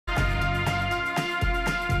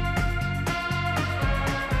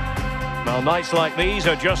Well, nights like these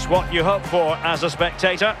are just what you hope for as a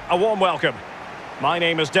spectator. A warm welcome. My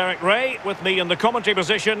name is Derek Ray. With me in the commentary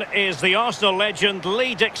position is the Arsenal legend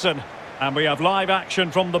Lee Dixon. And we have live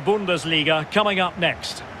action from the Bundesliga coming up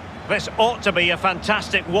next. This ought to be a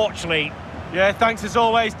fantastic watch, Lee. Yeah, thanks as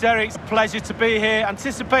always, Derek. It's a pleasure to be here.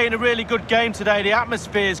 Anticipating a really good game today. The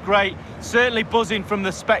atmosphere is great. Certainly buzzing from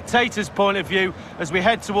the spectators' point of view as we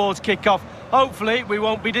head towards kick-off. Hopefully, we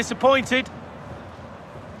won't be disappointed.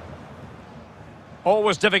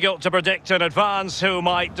 Always difficult to predict in advance who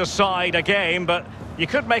might decide a game, but you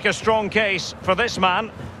could make a strong case for this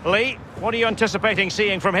man. Lee, what are you anticipating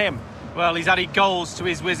seeing from him? Well, he's added goals to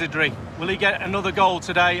his wizardry. Will he get another goal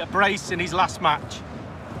today? A brace in his last match.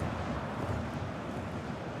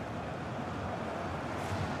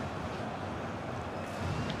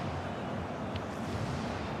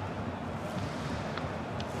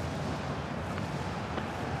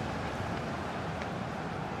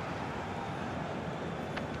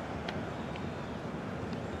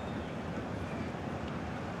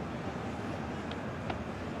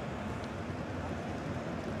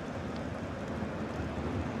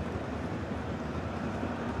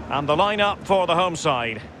 And the lineup for the home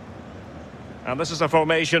side. And this is a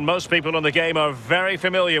formation most people in the game are very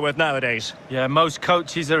familiar with nowadays. Yeah, most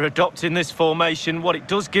coaches are adopting this formation. What it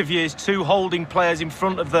does give you is two holding players in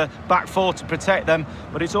front of the back four to protect them,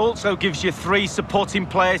 but it also gives you three supporting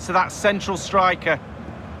players to that central striker.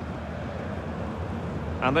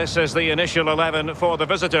 And this is the initial 11 for the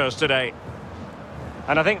visitors today.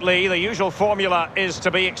 And I think, Lee, the usual formula is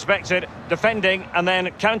to be expected: defending and then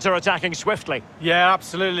counter-attacking swiftly. Yeah,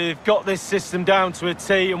 absolutely. They've got this system down to a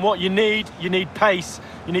T, and what you need pace.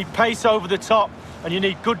 You need pace over the top, and you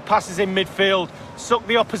need good passes in midfield. Suck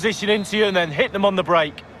the opposition into you and then hit them on the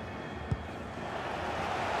break.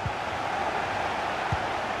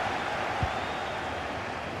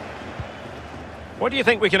 What do you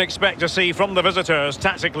think we can expect to see from the visitors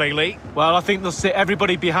tactically, Lee? Well, I think they'll sit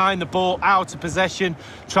everybody behind the ball, out of possession,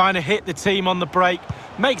 trying to hit the team on the break.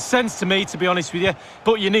 Makes sense to me, to be honest with you,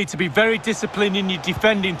 but you need to be very disciplined in your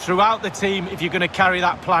defending throughout the team if you're going to carry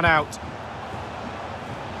that plan out.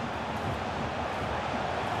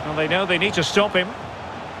 Well, they know they need to stop him.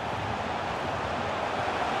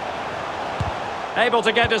 Able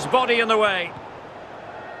to get his body in the way.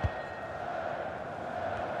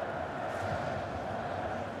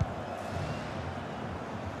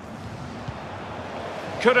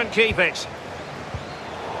 Couldn't keep it.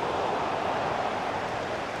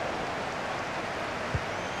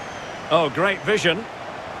 Oh, great vision.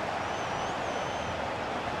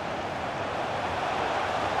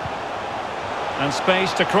 And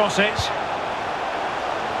space to cross it.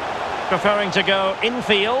 Preferring to go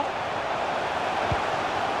infield.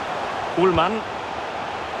 Ullmann.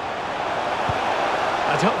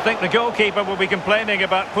 I don't think the goalkeeper will be complaining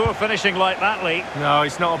about poor finishing like that, Lee. No,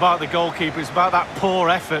 it's not about the goalkeeper, it's about that poor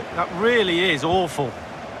effort. That really is awful.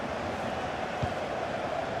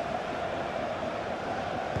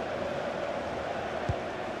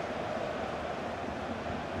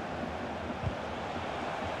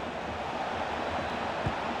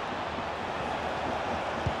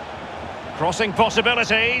 Crossing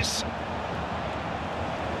possibilities.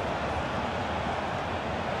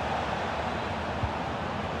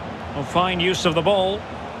 Oh, fine use of the ball.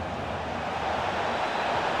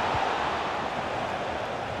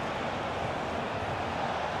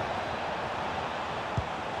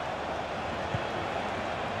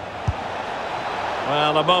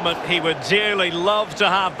 Well, a moment he would dearly love to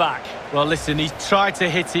have back. Well, listen, he's tried to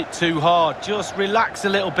hit it too hard. Just relax a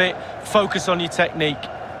little bit, focus on your technique.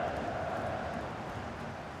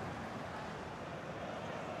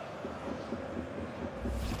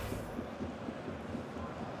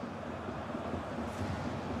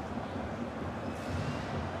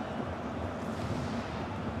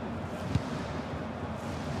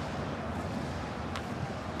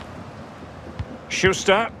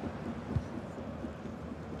 Schuster.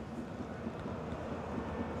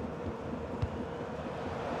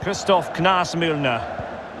 Christoph Knaas-Müllner.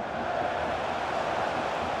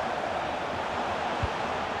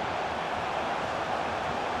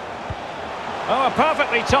 Oh, a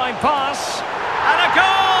perfectly timed pass. And a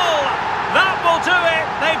goal! That will do it.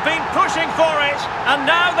 They've been pushing for it, and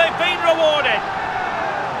now they've been rewarded.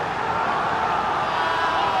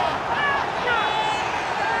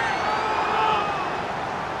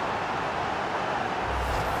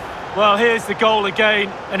 Well, here's the goal again,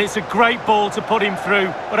 and it's a great ball to put him through.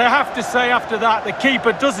 But I have to say, after that, the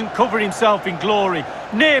keeper doesn't cover himself in glory.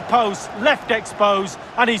 Near post, left exposed,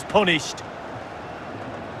 and he's punished.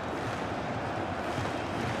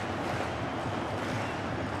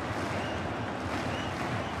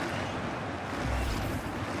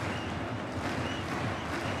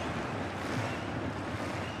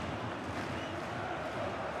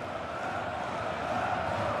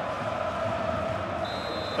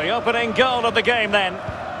 The opening goal of the game then.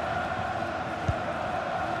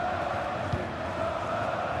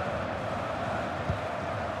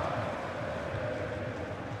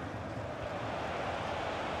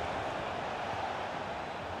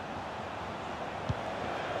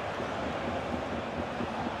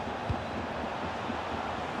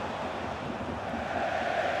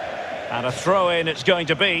 And a throw-in it's going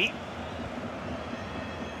to be.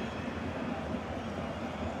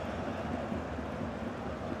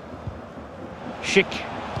 Schick.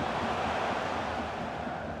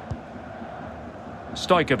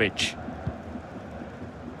 Stojkovic.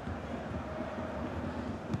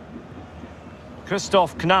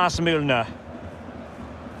 Christoph Knaas-Müllner.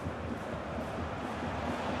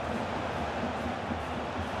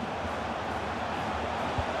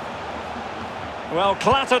 Well,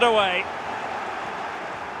 clattered away.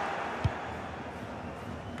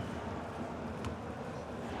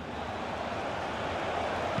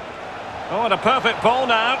 Oh, and a perfect ball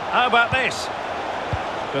now. How about this?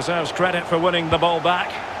 Deserves credit for winning the ball back.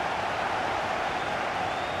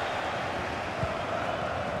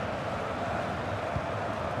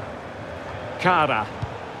 Kara.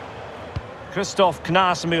 Christoph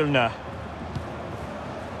Knaas-Müllner.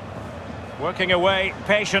 Working away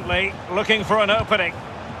patiently, looking for an opening.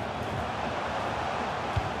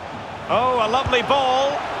 Oh, a lovely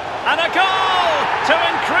ball. And a goal to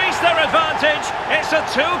increase their advantage. It's a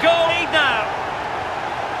 2-goal lead now.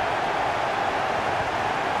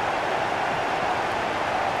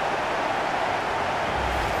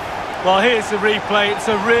 Well, here's the replay. It's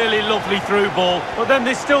a really lovely through ball, but then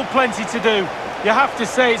there's still plenty to do. You have to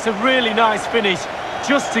say it's a really nice finish,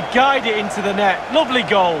 just to guide it into the net. Lovely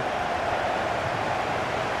goal.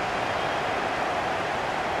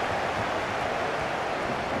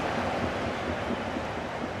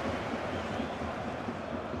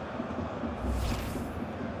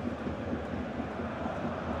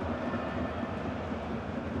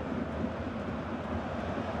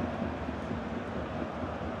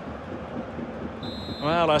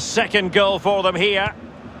 Well, a second goal for them here.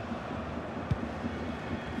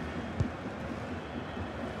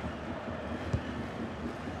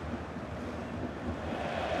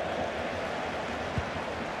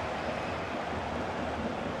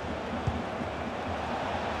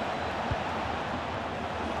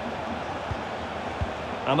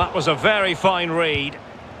 And that was a very fine read.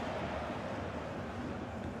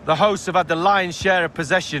 The hosts have had the lion's share of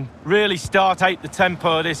possession. Really ate the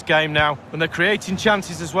tempo of this game now. And they're creating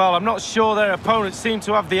chances as well. I'm not sure their opponents seem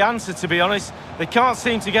to have the answer, to be honest. They can't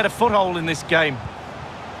seem to get a foothold in this game.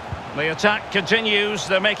 The attack continues.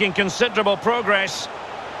 They're making considerable progress.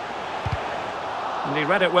 And he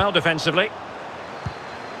read it well defensively.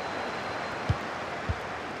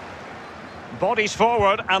 Bodies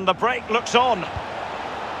forward and the break looks on.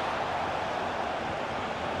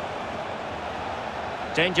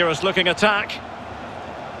 Dangerous looking attack.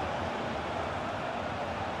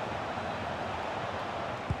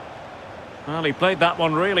 Well, he played that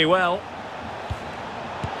one really well.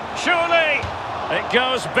 Surely! It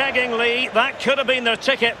goes beggingly. That could have been their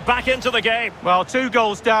ticket back into the game. Well, 2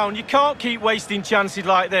 goals down. You can't keep wasting chances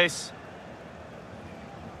like this.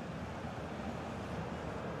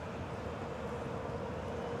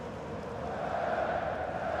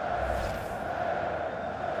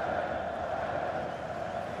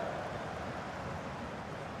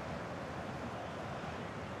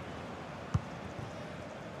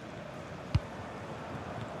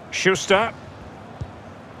 Schuster.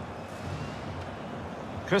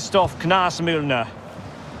 Christoph Knaas-Müllner.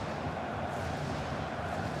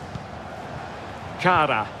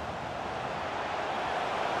 Kara.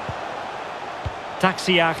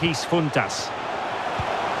 Taxiachis Funtas.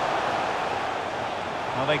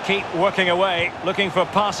 Well, they keep working away, looking for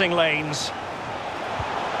passing lanes.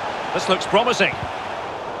 This looks promising.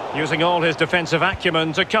 Using all his defensive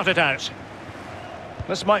acumen to cut it out.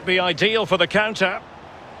 This might be ideal for the counter.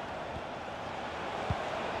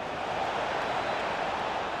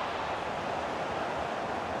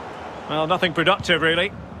 Well, nothing productive,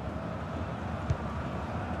 really.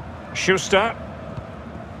 Schuster.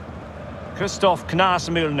 Christoph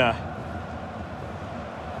Knaas-Müllner.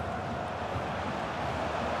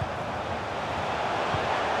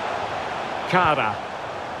 Kara.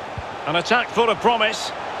 An attack full of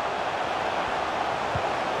promise.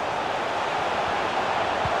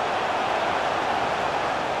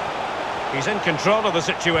 He's in control of the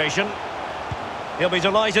situation. He'll be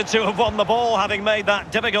delighted to have won the ball, having made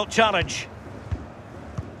that difficult challenge.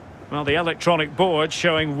 Well, the electronic board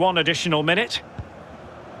showing 1 additional minute.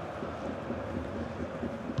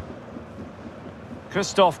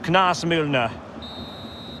 Christoph Knaas-Müllner.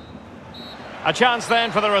 A chance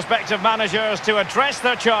then for the respective managers to address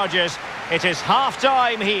their charges. It is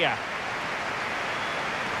half-time here.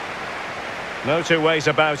 No two ways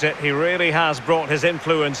about it, he really has brought his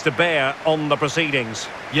influence to bear on the proceedings.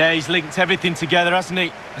 Yeah, he's linked everything together, hasn't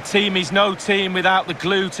he? A team is no team without the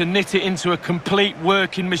glue to knit it into a complete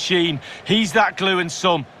working machine. He's that glue and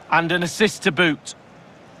some, and an assist to boot.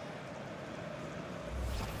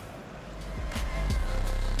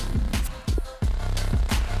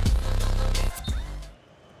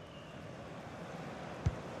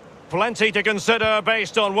 Plenty to consider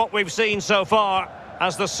based on what we've seen so far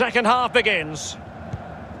as the second half begins.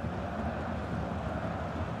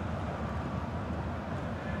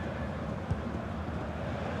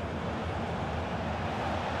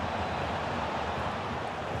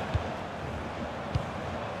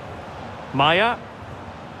 Maya.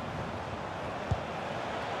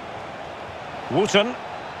 Wooten.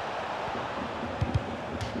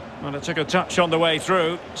 Well, it took a touch on the way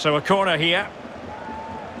through, so a corner here.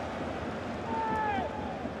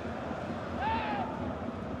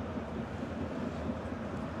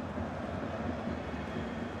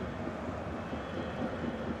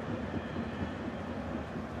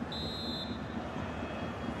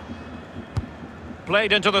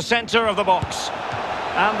 Played into the centre of the box.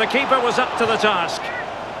 And the keeper was up to the task.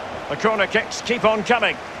 The corner kicks keep on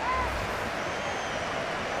coming.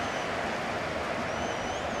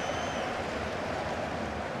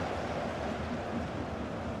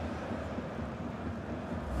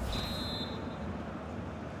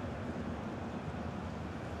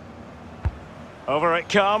 Over it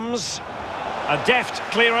comes. A deft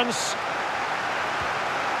clearance.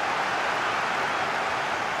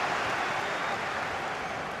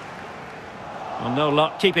 Well, no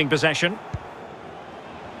luck keeping possession.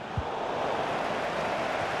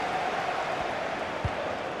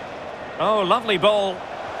 Oh, lovely ball.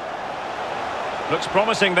 Looks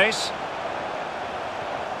promising, this.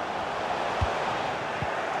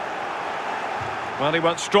 Well, he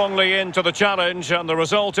went strongly into the challenge, and the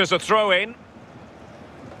result is a throw-in.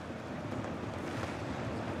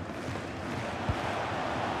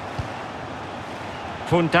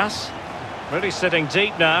 Puntas. Really sitting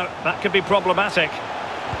deep now. That could be problematic.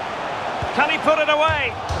 Can he put it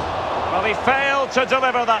away? Well, he failed to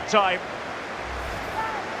deliver that time.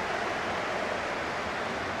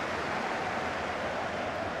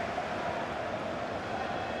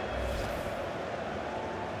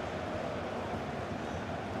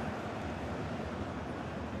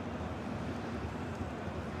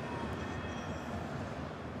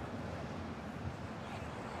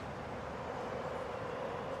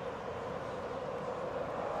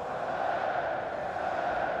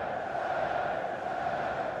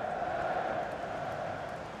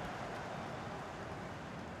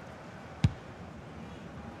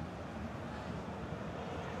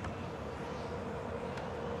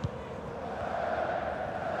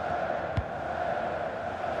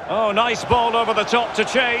 Oh, nice ball over the top to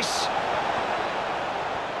chase.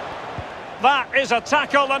 That is a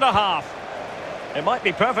tackle and a half. It might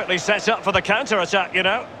be perfectly set up for the counter-attack, you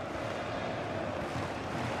know.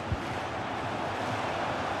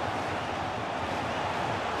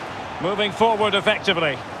 Moving forward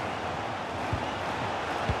effectively.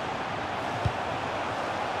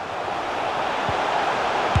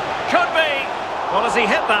 Could be. Well, as he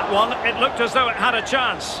hit that one, it looked as though it had a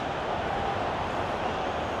chance.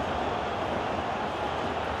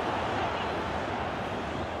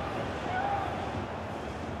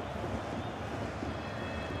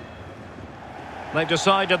 They've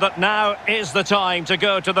decided that now is the time to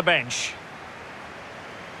go to the bench.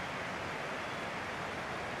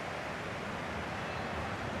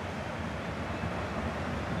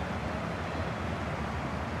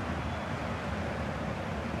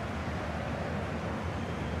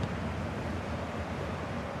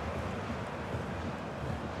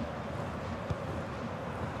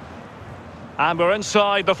 And we're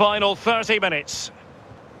inside the final 30 minutes.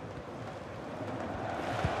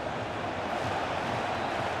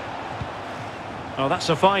 Oh, that's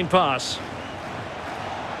a fine pass.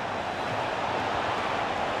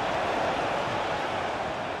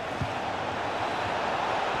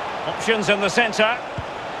 Options in the centre.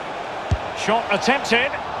 Shot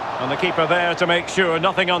attempted. And the keeper there to make sure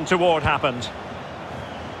nothing untoward happened.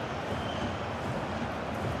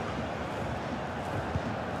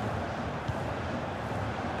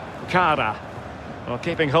 Cara. Well,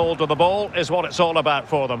 keeping hold of the ball is what it's all about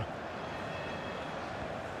for them.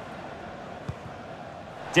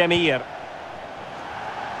 Demir.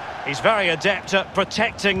 He's very adept at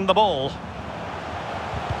protecting the ball.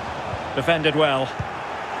 Defended well.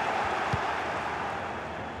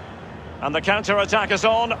 And the counter-attack is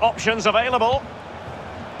on, options available.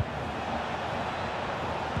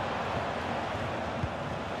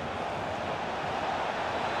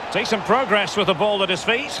 Decent progress with the ball at his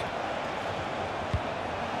feet.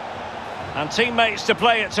 And teammates to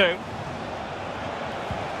play it to.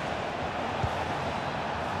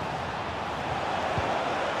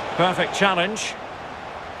 Perfect challenge.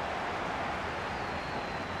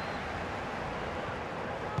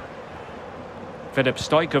 Filip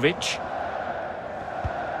Stojkovic.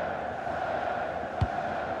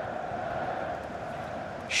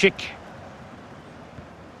 Schick.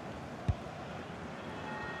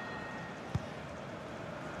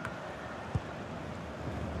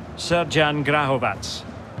 Srdjan Grahovac.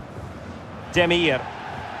 Demir.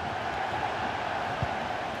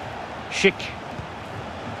 Schick.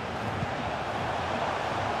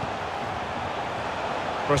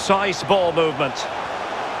 Precise ball movement.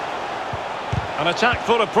 An attack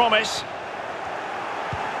full of promise.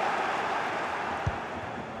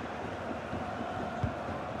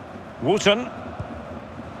 Wooten.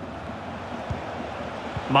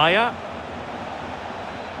 Maya.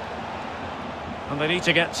 And they need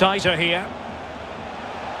to get tighter here.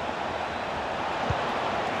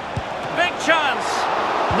 Big chance.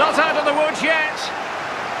 Not out of the woods yet.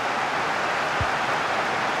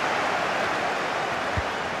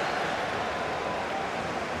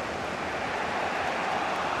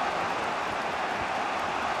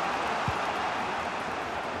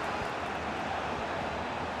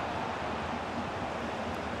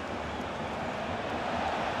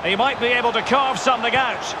 He might be able to carve something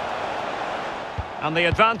out. And the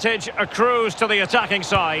advantage accrues to the attacking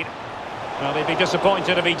side. Well, he'd be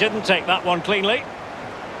disappointed if he didn't take that one cleanly.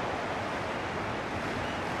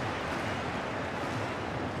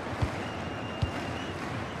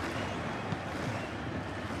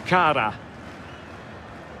 Kara.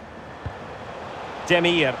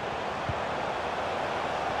 Demir.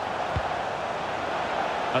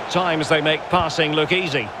 At times they make passing look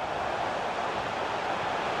easy.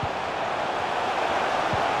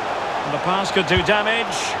 The pass could do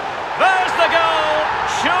damage. There's the goal!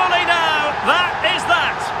 Surely now, that is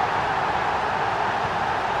that!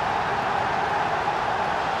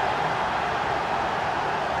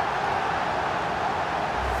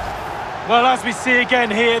 Well, as we see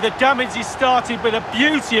again here, the damage is started with a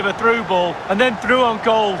beauty of a through ball and then through on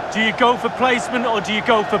goal. Do you go for placement or do you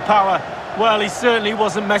go for power? Well, he certainly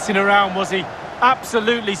wasn't messing around, was he?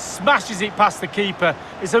 Absolutely smashes it past the keeper.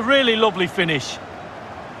 It's a really lovely finish.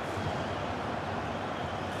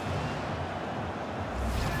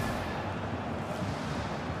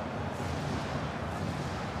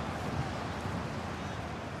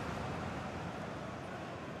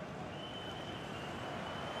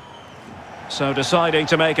 So deciding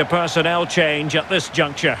to make a personnel change at this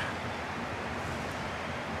juncture.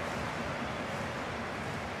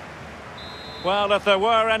 Well, if there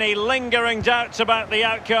were any lingering doubts about the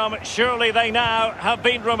outcome, surely they now have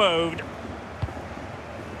been removed.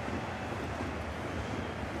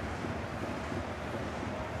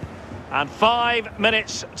 And 5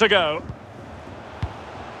 minutes to go.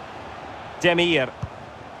 Demir.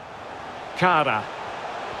 Kara.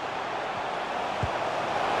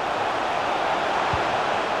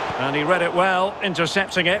 And he read it well,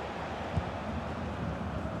 intercepting it.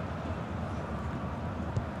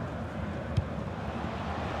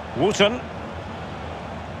 Wooten.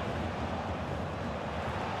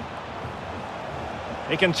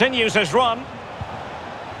 He continues his run.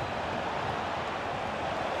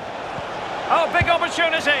 Oh, big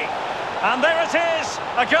opportunity. And there it is,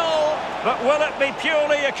 a goal. But will it be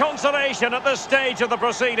purely a consolation at this stage of the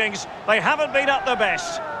proceedings? They haven't been at their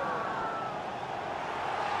best.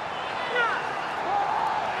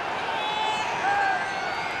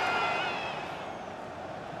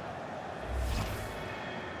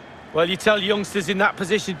 Well, you tell youngsters in that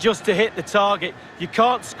position just to hit the target. You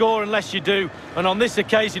can't score unless you do. And on this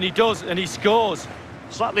occasion, he does, and he scores.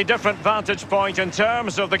 Slightly different vantage point in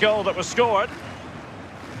terms of the goal that was scored.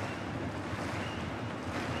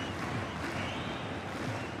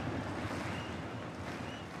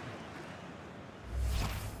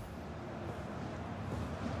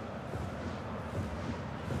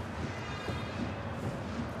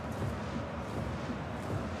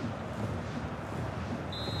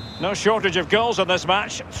 No shortage of goals in this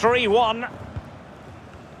match, 3-1.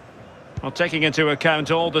 Well, taking into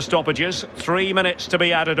account all the stoppages, 3 minutes to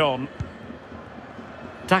be added on.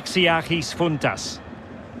 Taxiachis Funtas.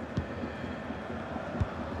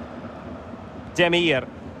 Demir.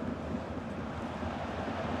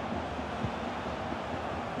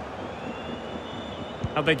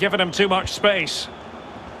 Have they given him too much space?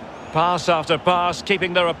 Pass after pass,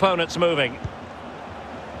 keeping their opponents moving.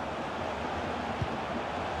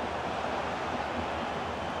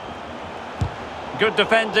 Good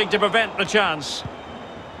defending to prevent the chance.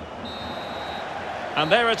 And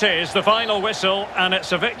there it is, the final whistle, and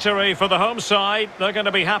it's a victory for the home side. They're going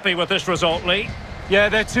to be happy with this result, Lee. Yeah,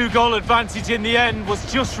 their 2-goal advantage in the end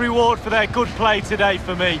was just reward for their good play today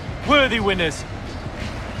for me. Worthy winners.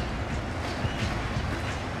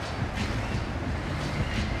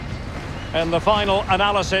 In the final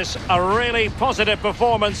analysis, a really positive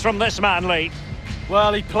performance from this man, Lee.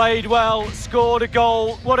 Well, he played well, scored a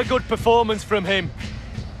goal. What a good performance from him.